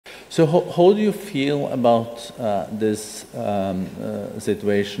So how do you feel about this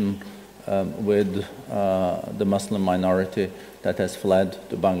situation with the Muslim minority that has fled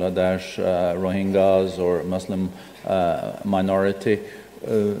to Bangladesh, Rohingyas or Muslim minority?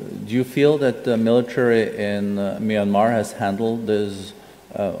 Do you feel that the military in Myanmar has handled this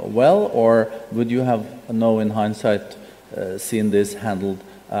well, or would you have, in hindsight, seen this handled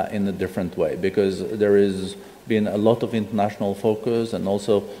in a different way? Because there has been a lot of international focus, and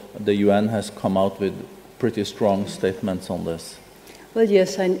also the UN has come out with pretty strong statements on this. Well,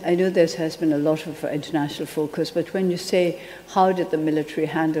 yes, I know there has been a lot of international focus, but when you say, how did the military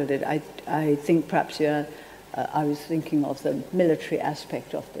handle it, I think perhaps I was thinking of the military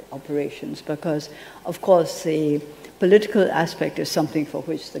aspect of the operations, because, of course, the political aspect is something for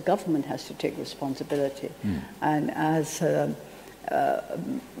which the government has to take responsibility. And as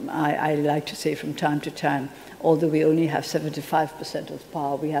I like to say from time to time, although we only have 75% of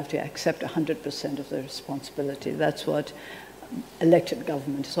power, we have to accept 100% of the responsibility. That's what elected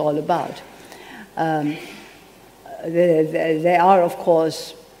government is all about. There are, of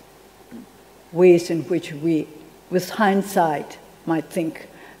course, ways in which we, with hindsight, might think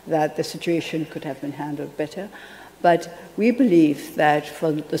that the situation could have been handled better. But we believe that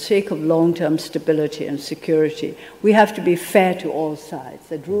for the sake of long-term stability and security, we have to be fair to all sides.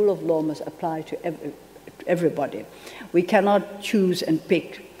 The rule of law must apply to everybody. We cannot choose and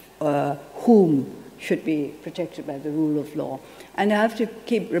pick whom should be protected by the rule of law. And I have to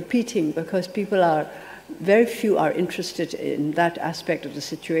keep repeating, because very few are interested in that aspect of the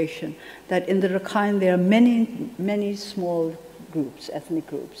situation, that in the Rakhine there are many, many small groups, ethnic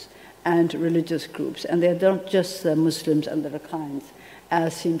groups, and religious groups, and they're not just the Muslims and the Rakhines,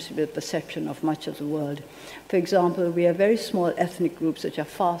 as seems to be the perception of much of the world. For example, we have very small ethnic groups which are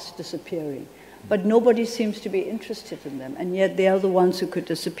fast disappearing, but nobody seems to be interested in them, and yet they are the ones who could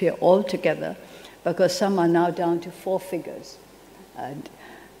disappear altogether, because some are now down to 4 figures. And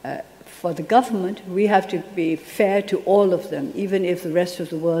for the government, we have to be fair to all of them, even if the rest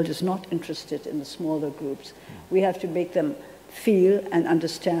of the world is not interested in the smaller groups. We have to make them feel and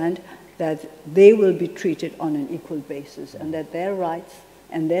understand that they will be treated on an equal basis, and that their rights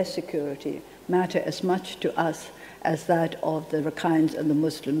and their security matter as much to us as that of the Rakhines and the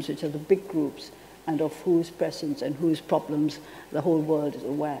Muslims, which are the big groups, and of whose presence and whose problems the whole world is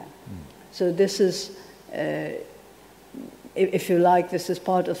aware. So this is, if you like, this is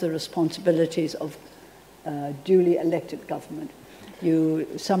part of the responsibilities of duly elected government.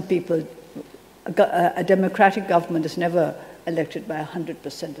 Some people, a democratic government is never elected by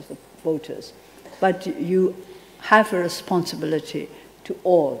 100% of the voters, but you have a responsibility to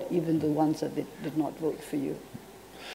all, even the ones that did not vote for you.